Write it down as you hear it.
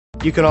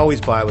You can always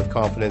buy with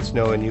confidence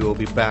knowing you will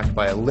be backed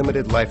by a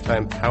limited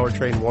lifetime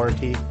powertrain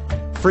warranty,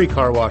 free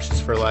car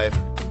washes for life,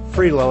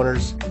 free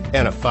loaners,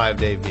 and a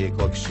 5-day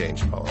vehicle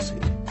exchange policy.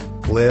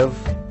 Live,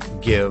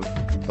 give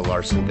the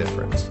Larson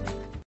difference.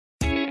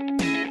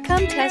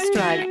 Come test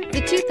drive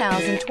the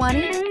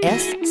 2020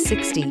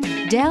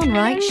 S60.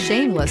 Downright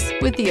shameless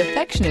with the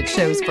affectionate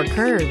shows for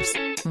curves.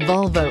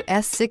 Volvo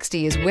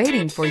S60 is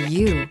waiting for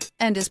you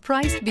and is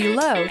priced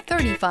below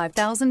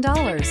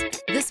 $35,000.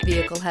 This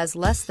vehicle has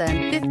less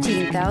than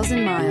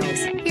 15,000 miles.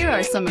 Here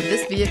are some of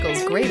this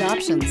vehicle's great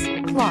options: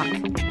 clock,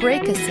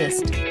 brake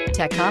assist,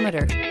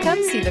 tachometer.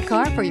 Come see the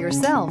car for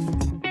yourself.